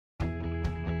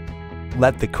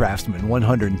Let the CraftsMan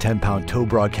 110-pound tow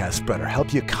broadcast spreader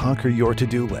help you conquer your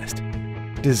to-do list.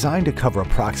 Designed to cover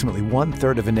approximately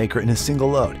 1/3 of an acre in a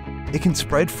single load, it can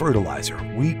spread fertilizer,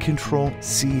 weed control,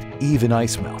 seed, even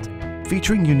ice melt.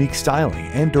 Featuring unique styling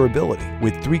and durability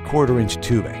with 3/4-inch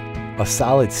tubing, a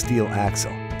solid steel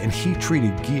axle, and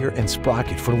heat-treated gear and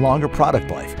sprocket for longer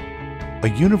product life. A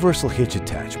universal hitch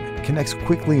attachment connects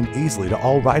quickly and easily to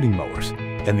all riding mowers,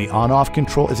 and the on-off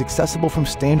control is accessible from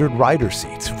standard rider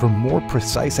seats for more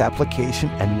precise application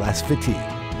and less fatigue.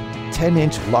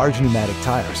 10-inch large pneumatic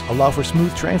tires allow for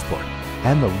smooth transport,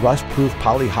 and the rust-proof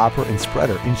poly hopper and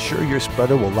spreader ensure your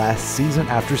spreader will last season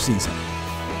after season.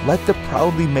 Let the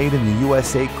proudly made in the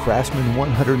USA CraftsMan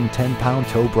 110-pound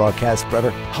tow broadcast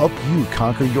spreader help you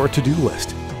conquer your to-do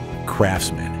list.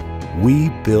 CraftsMan, we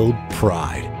build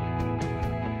pride.